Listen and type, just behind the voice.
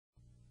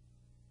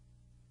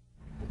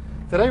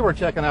Today we're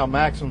checking out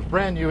Maxum's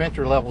brand new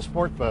entry-level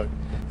sport boat.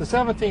 The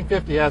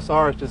 1750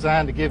 SR is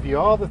designed to give you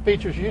all the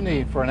features you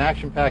need for an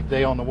action-packed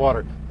day on the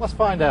water. Let's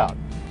find out.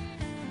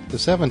 The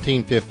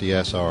 1750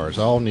 SR is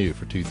all new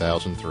for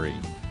 2003.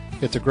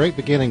 It's a great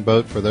beginning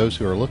boat for those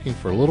who are looking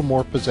for a little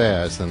more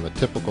pizzazz than the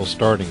typical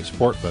starting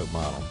sport boat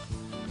model.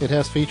 It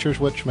has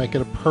features which make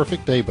it a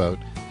perfect day boat,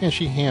 and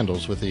she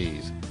handles with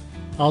ease.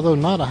 Although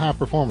not a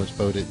high-performance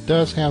boat, it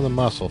does have the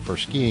muscle for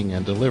skiing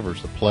and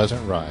delivers a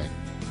pleasant ride.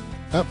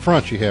 Up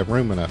front you have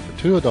room enough for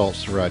two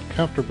adults to ride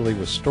comfortably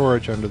with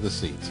storage under the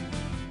seats.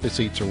 The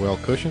seats are well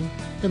cushioned,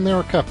 and there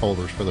are cup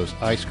holders for those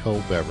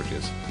ice-cold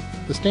beverages.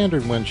 The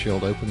standard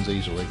windshield opens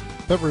easily,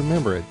 but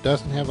remember it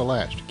doesn't have a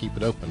latch to keep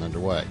it open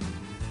underway.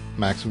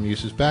 Maxum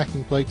uses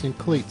backing plates and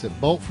cleats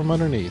that bolt from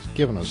underneath,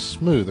 giving a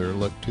smoother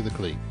look to the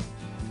cleat.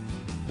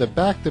 The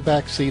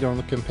back-to-back seat on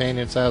the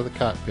companion side of the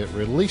cockpit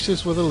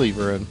releases with a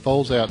lever and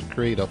folds out to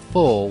create a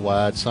full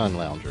wide sun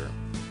lounger.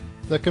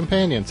 The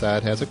companion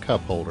side has a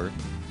cup holder,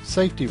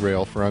 safety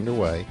rail for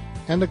underway,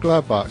 and the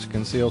glove box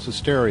conceals a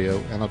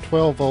stereo and a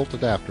 12-volt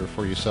adapter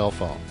for your cell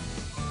phone.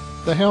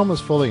 The helm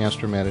is fully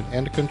instrumented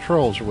and the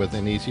controls are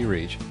within easy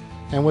reach,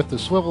 and with the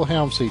swivel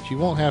helm seat you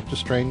won't have to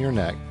strain your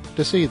neck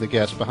to see the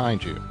guests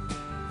behind you.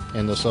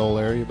 In the sole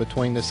area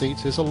between the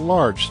seats is a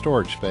large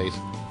storage space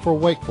for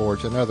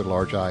wakeboards and other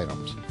large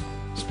items.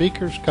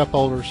 Speakers, cup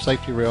holders,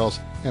 safety rails,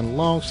 and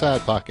long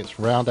side pockets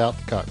round out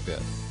the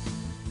cockpit.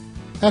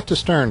 At the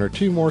stern are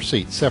two more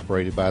seats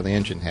separated by the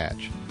engine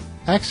hatch.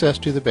 Access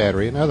to the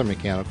battery and other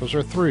mechanicals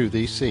are through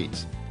these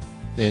seats.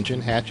 The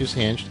engine hatch is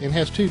hinged and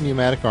has two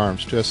pneumatic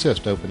arms to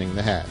assist opening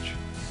the hatch.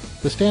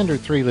 The standard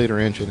 3-liter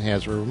engine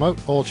has a remote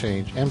oil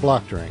change and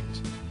block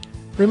drains.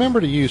 Remember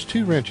to use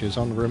 2 wrenches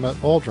on the remote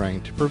oil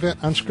drain to prevent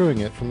unscrewing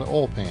it from the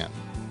oil pan.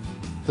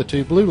 The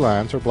 2 blue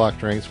lines are block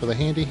drains for the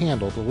handy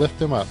handle to lift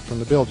them up from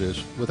the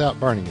bilges without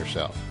burning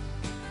yourself.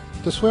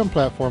 The swim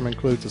platform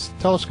includes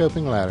a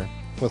telescoping ladder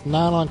with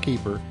nylon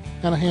keeper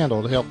and a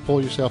handle to help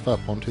pull yourself up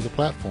onto the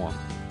platform.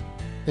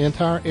 The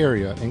entire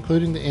area,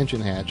 including the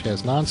engine hatch,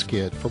 has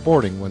non-skid for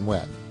boarding when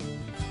wet.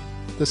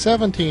 The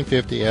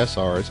 1750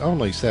 SR is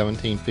only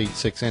 17 feet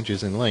 6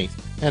 inches in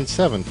length and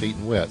 7 feet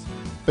in width,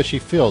 but she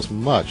feels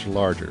much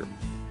larger.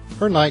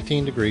 Her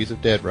 19 degrees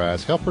of dead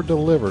rise help her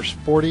deliver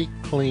sporty,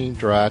 clean,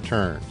 dry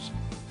turns.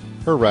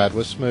 Her ride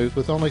was smooth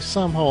with only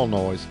some hull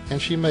noise,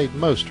 and she made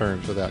most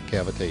turns without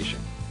cavitation.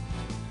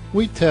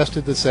 We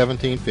tested the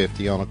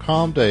 1750 on a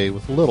calm day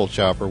with little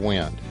chopper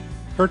wind.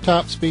 Her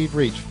top speed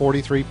reached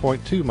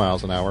 43.2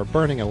 miles an hour,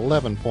 burning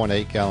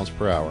 11.8 gallons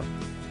per hour,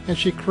 and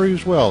she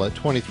cruised well at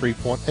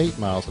 23.8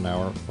 miles an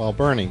hour while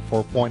burning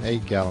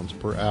 4.8 gallons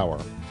per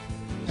hour.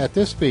 At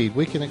this speed,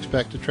 we can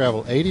expect to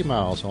travel 80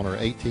 miles on her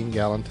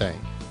 18-gallon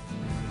tank.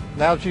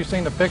 Now that you've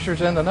seen the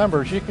pictures and the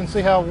numbers, you can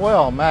see how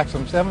well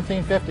Maxum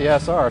 1750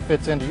 SR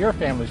fits into your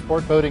family's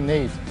sport boating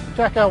needs.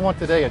 Check out one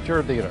today at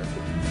your dealer.